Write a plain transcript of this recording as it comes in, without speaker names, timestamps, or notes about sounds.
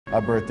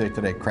a birthday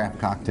today. Craft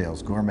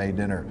cocktails, gourmet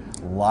dinner,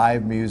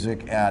 live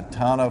music, a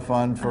ton of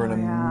fun for an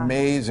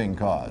amazing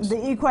cause. The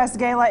Equest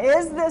Gala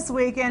is this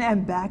weekend,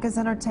 and back as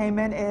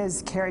entertainment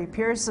is Cary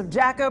Pierce of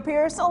Jacko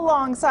Pierce.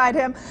 Alongside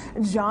him,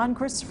 John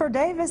Christopher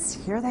Davis.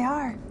 Here they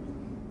are.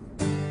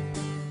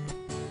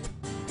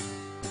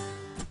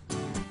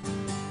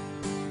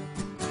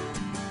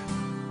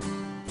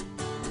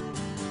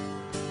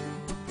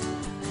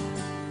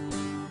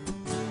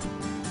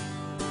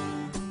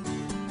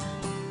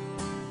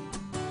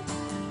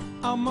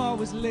 I'm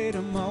always late,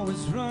 I'm always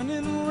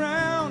running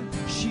around.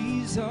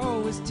 She's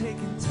always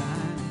taking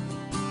time.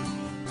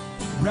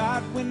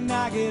 Right when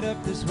I get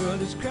up, this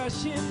world is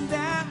crashing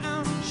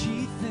down.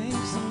 She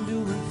thinks I'm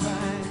doing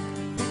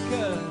fine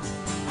because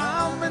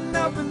I'm an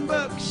open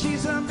book,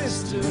 she's a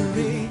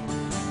mystery.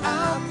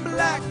 I'm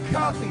black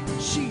coffee,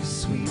 she's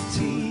sweet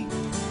tea.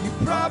 You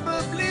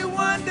probably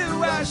wonder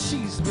why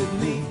she's with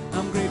me.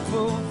 I'm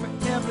grateful for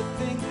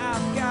everything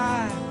I've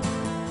got.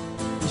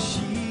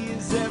 She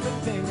is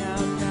everything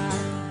I've got.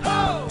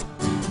 Oh!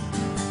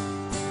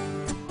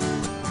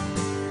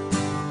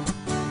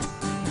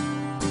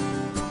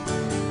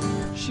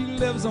 She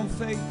lives on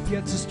faith,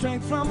 gets her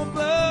strength from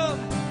above.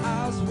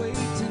 I was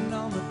waiting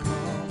on the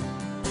call.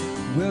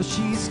 Well,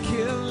 she's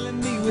killing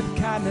me with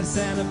kindness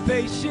and a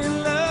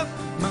patient love.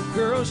 My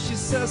girl, she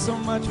says so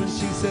much when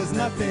she says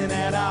nothing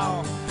at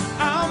all.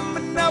 I'm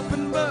an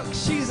open book,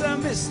 she's a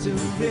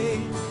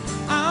mystery.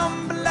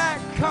 I'm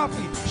black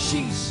coffee,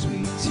 she's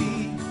sweet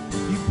tea.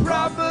 You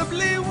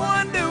probably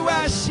wonder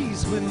why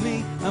she's with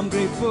me. I'm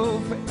grateful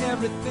for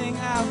everything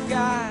I've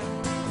got.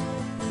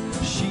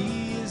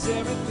 She is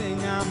everything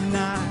I'm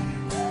not.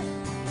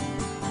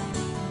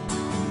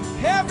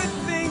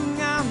 Everything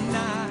I'm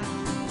not.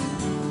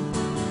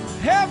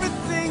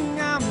 Everything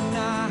I'm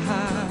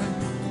not.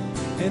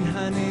 And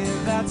honey,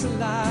 that's a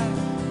lie.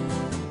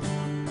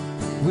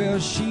 Well,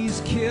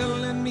 she's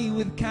killing me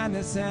with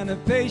kindness and a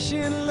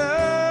patient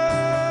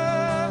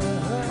love.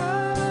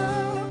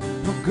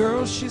 My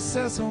girl, she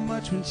says so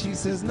much when she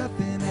says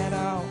nothing at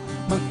all.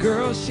 My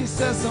girl, she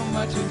says so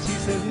much when she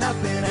says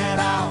nothing at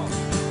all.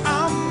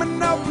 I'm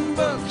an open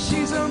book,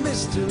 she's a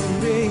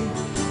mystery.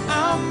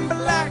 I'm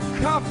black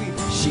coffee,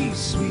 she's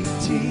sweet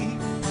tea.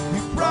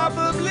 You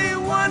probably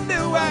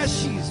wonder why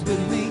she's with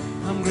me.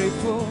 I'm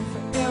grateful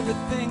for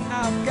everything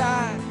I've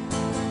got.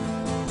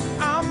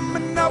 I'm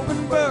an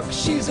open book,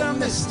 she's a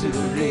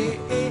mystery.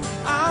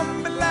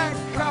 I'm black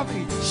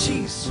coffee,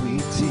 she's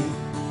sweet tea.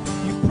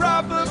 You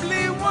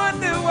probably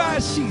wonder why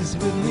she's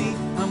with me.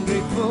 I'm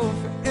grateful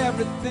for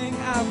everything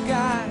I've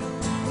got.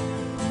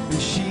 And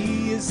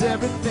she is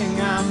everything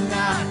I'm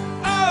not.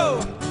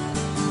 Oh!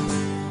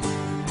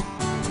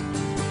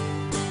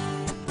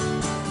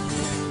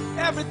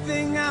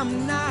 Everything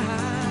I'm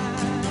not.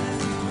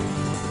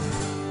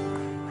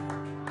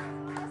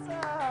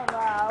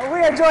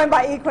 We are joined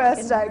by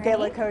Equest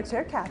Gala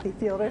co-chair Kathy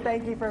Fielder.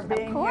 Thank you for being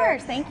here. Of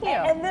course, thank you.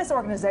 And this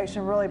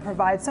organization really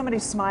provides so many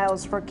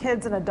smiles for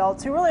kids and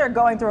adults who really are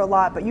going through a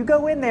lot, but you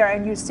go in there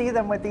and you see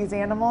them with these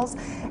animals,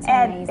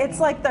 and amazing. It's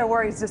like their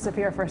worries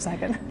disappear for a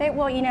second.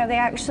 Well, you know, they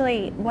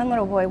actually, one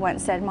little boy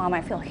once said, "Mom,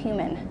 I feel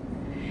human."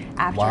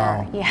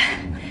 After, yeah,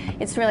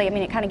 it's really, I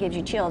mean, it kind of gives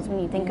you chills when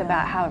you think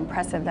about how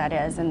impressive that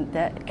is and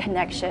the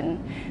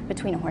connection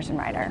between a horse and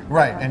rider.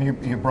 Right, and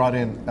you brought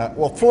in,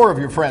 well, 4 of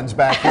your friends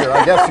back here,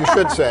 I guess you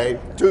should say,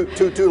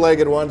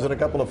 two-legged ones and a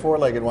couple of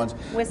 4-legged ones.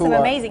 With some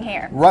amazing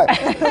hair. Right,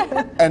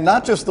 and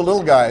not just the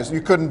little guys,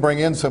 you couldn't bring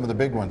in some of the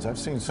big ones. I've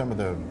seen some of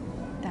the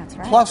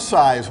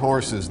plus-size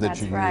horses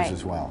that you use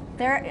as well.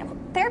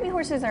 Therapy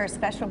horses are a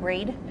special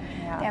breed.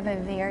 They have a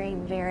very,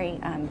 very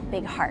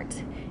big heart,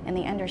 and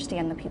they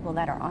understand the people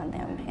that are on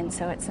them. And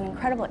so it's an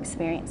incredible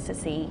experience to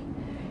see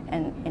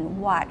and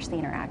watch the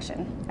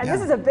interaction. And this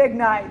is a big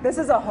night. This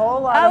is a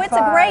whole lot of fun.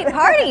 It's a great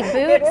party.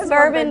 Boots,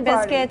 bourbon,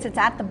 biscuits. It's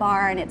at the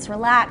barn. It's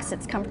relaxed.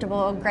 It's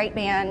comfortable. Great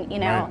band. You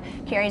know,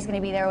 Cary's going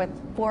to be there with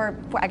four.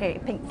 I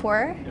pick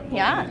 4.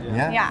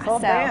 Yeah. Full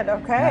band.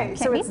 Okay.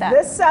 So it's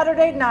this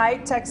Saturday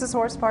night, Texas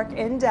Horse Park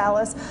in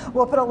Dallas.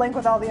 We'll put a link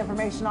with all the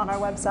information on our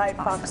website,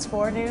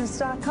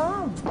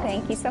 fox4news.com.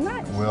 Thank you so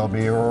much. We'll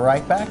be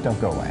right back. Don't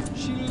go away.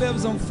 She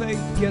lives on faith,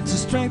 gets her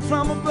strength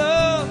from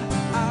above.